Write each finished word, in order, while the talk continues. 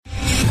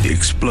The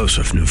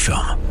explosive new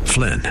film,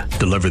 Flynn,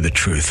 Deliver the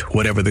Truth,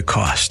 Whatever the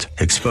Cost,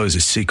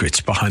 exposes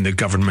secrets behind the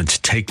government's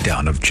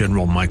takedown of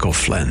General Michael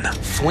Flynn.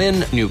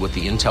 Flynn knew what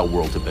the intel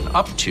world had been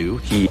up to.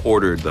 He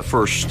ordered the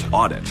first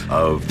audit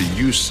of the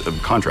use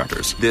of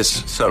contractors.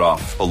 This set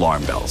off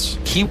alarm bells.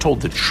 He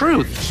told the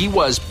truth. He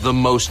was the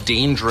most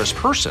dangerous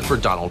person for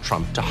Donald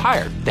Trump to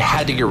hire. They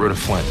had to get rid of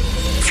Flynn.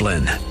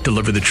 Flynn,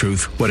 Deliver the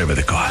Truth, Whatever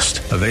the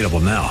Cost. Available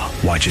now.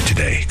 Watch it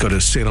today. Go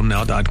to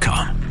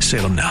salemnow.com.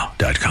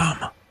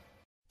 salemnow.com.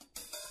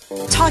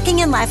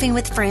 Talking and laughing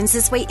with friends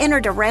as we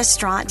entered a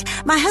restaurant,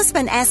 my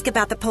husband asked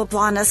about the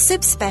Poblana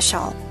soup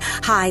special.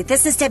 Hi,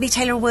 this is Debbie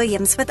Taylor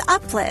Williams with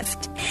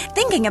Uplift.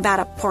 Thinking about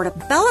a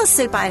portobello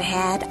soup I'd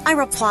had, I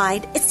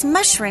replied, it's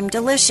mushroom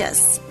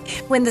delicious.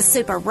 When the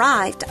soup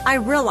arrived, I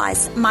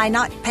realized my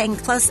not paying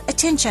close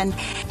attention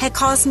had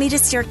caused me to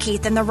steer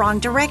Keith in the wrong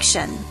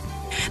direction.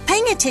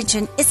 Paying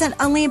attention isn't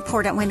only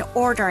important when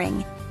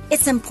ordering.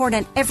 It's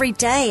important every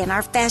day in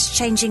our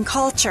fast-changing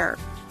culture.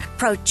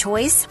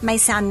 Pro-choice may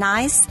sound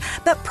nice,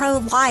 but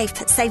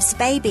pro-life saves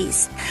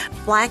babies.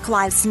 Black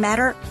lives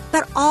matter,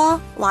 but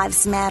all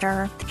lives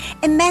matter.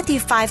 In Matthew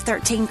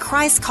 5:13,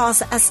 Christ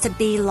calls us to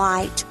be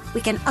light.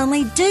 We can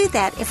only do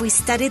that if we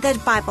study the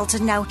Bible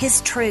to know His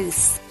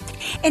truths.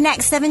 In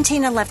Acts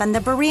 17:11, the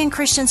Berean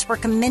Christians were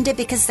commended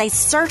because they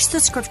searched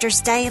the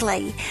Scriptures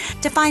daily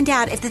to find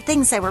out if the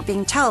things they were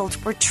being told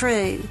were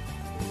true.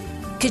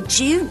 Could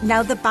you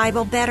know the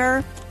Bible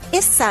better?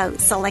 If so,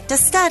 select a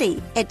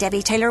study at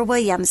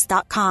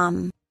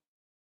DebbieTaylorWilliams.com.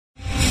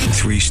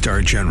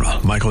 3-star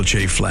General Michael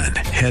J. Flynn,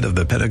 head of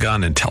the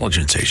Pentagon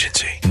Intelligence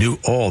Agency, knew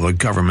all the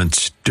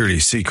government's dirty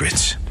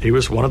secrets. He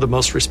was one of the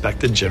most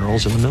respected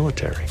generals in the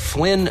military.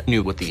 Flynn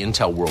knew what the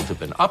intel world had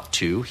been up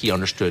to. He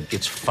understood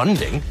its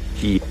funding.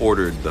 He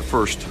ordered the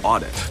first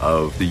audit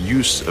of the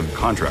use of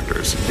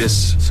contractors.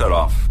 This set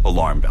off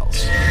alarm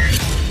bells.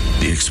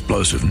 The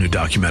explosive new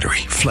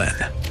documentary, Flynn,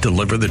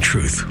 Deliver the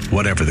Truth,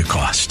 Whatever the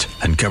Cost,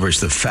 uncovers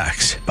the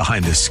facts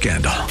behind this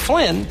scandal.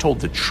 Flynn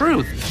told the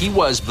truth. He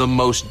was the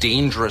most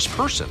dangerous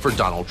person for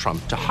Donald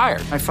Trump to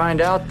hire. I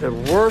find out the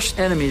worst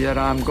enemy that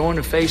I'm going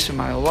to face in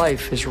my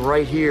life is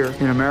right here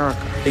in America.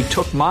 They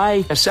took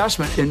my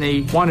assessment and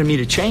they wanted me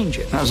to change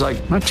it. And I was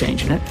like, I'm not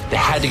changing it. They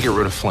had to get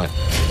rid of Flynn.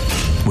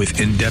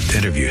 With in-depth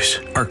interviews,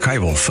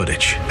 archival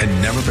footage,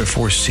 and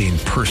never-before-seen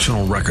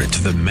personal records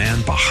of the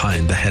man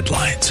behind the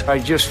headlines. I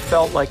just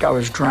felt like I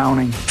was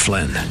drowning.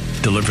 Flynn,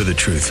 Deliver the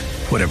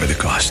Truth, Whatever the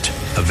Cost.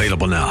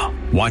 Available now.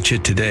 Watch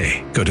it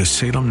today. Go to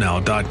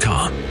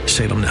salemnow.com.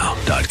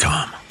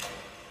 salemnow.com.